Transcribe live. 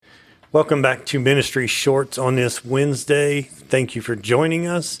Welcome back to Ministry Shorts on this Wednesday. Thank you for joining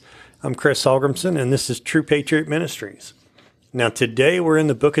us. I'm Chris Holgrimson, and this is True Patriot Ministries. Now, today we're in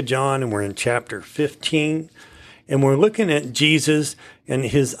the book of John, and we're in chapter 15, and we're looking at Jesus and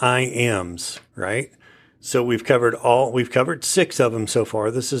his I ams, right? So we've covered 6 of them so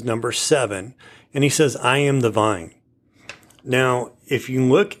far. This is number 7, and he says, I am the vine. Now, if you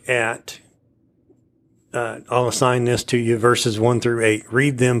look at I'll assign this to you, verses 1 through 8.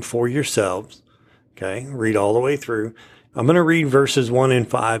 Read them for yourselves. Okay, read all the way through. I'm going to read verses 1 and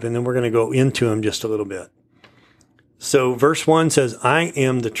 5, and then we're going to go into them just a little bit. So verse 1 says, I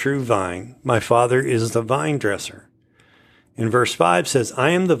am the true vine. My Father is the vine dresser. And verse 5 says,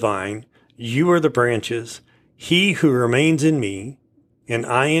 I am the vine. You are the branches. He who remains in me, and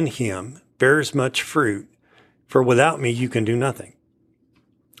I in him, bears much fruit. For without me, you can do nothing.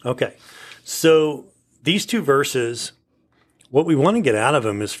 Okay, so these 2 verses, what we want to get out of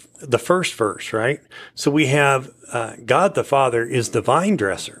them is the first verse, right? So we have God the Father is the vine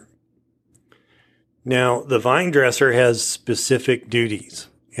dresser. Now, the vine dresser has specific duties,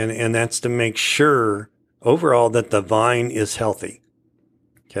 and that's to make sure overall that the vine is healthy,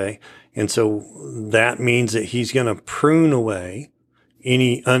 okay? And so that means that he's going to prune away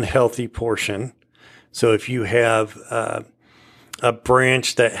any unhealthy portion. So if you have a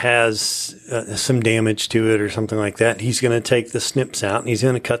branch that has some damage to it or something like that, he's going to take the snips out and he's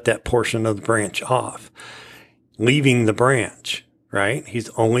going to cut that portion of the branch off, leaving the branch, right? He's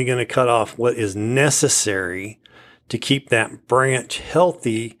only going to cut off what is necessary to keep that branch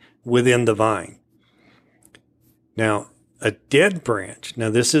healthy within the vine. Now, a dead branch.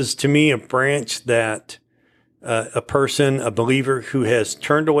 Now, this is to me a branch that a person, a believer who has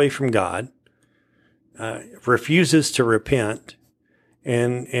turned away from God, refuses to repent,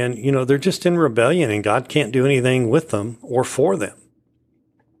 and you know, they're just in rebellion, and God can't do anything with them or for them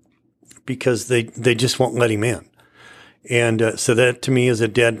because they just won't let him in. And so that to me is a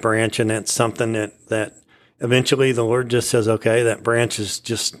dead branch, and that's something that eventually the Lord just says, okay, that branch is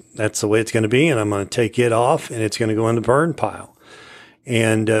just, that's the way it's going to be, and I'm going to take it off, and it's going to go in the burn pile,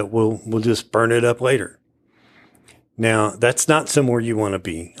 and we'll just burn it up later. Now, that's not somewhere you want to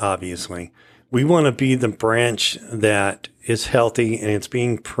be, obviously. We want to be the branch that is healthy and it's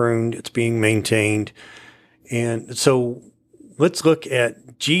being pruned, it's being maintained. And so let's look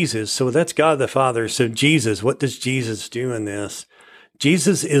at Jesus. So that's God the Father. So Jesus, what does Jesus do in this?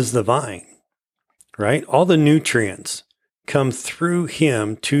 Jesus is the vine, right? All the nutrients come through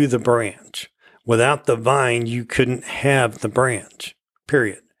him to the branch. Without the vine, you couldn't have the branch,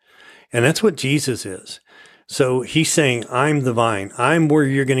 period. And that's what Jesus is. So he's saying, I'm the vine. I'm where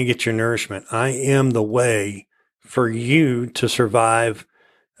you're going to get your nourishment. I am the way for you to survive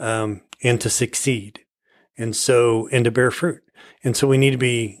and to succeed, and to bear fruit. And so we need to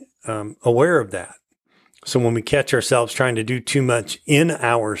be aware of that. So when we catch ourselves trying to do too much in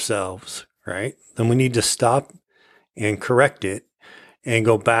ourselves, right, then we need to stop and correct it and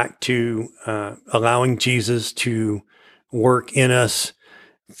go back to allowing Jesus to work in us,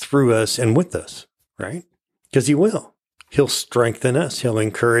 through us, and with us, right? Because he will. He'll strengthen us. He'll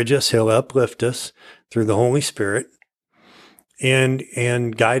encourage us. He'll uplift us through the Holy Spirit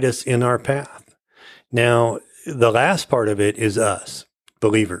and guide us in our path. Now, the last part of it is us,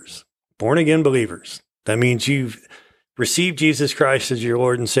 believers, born again believers. That means you've received Jesus Christ as your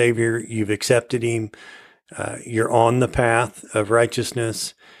Lord and Savior. You've accepted him. You're on the path of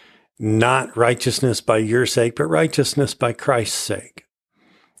righteousness, not righteousness by your sake, but righteousness by Christ's sake.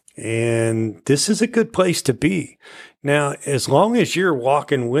 And this is a good place to be. Now, as long as you're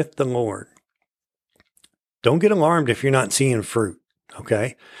walking with the Lord, don't get alarmed if you're not seeing fruit,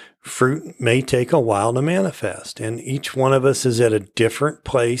 okay? Fruit may take a while to manifest, and each one of us is at a different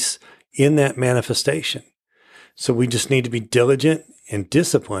place in that manifestation. So we just need to be diligent and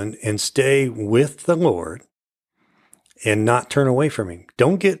disciplined and stay with the Lord and not turn away from him.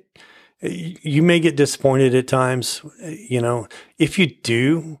 You may get disappointed at times, you know. If you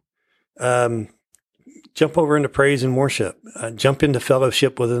do, jump over into praise and worship, jump into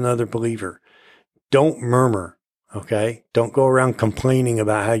fellowship with another believer. Don't murmur, okay? Don't go around complaining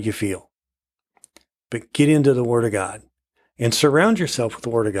about how you feel, but get into the Word of God and surround yourself with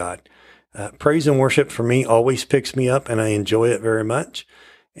the Word of God. Praise and worship for me always picks me up, and I enjoy it very much.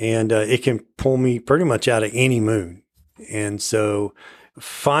 And it can pull me pretty much out of any mood. And so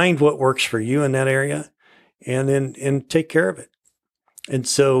find what works for you in that area and take care of it. And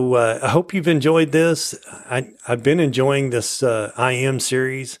so I hope you've enjoyed this. I've been enjoying this I Am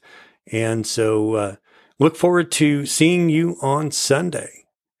series. And so look forward to seeing you on Sunday.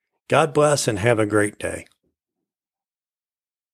 God bless and have a great day.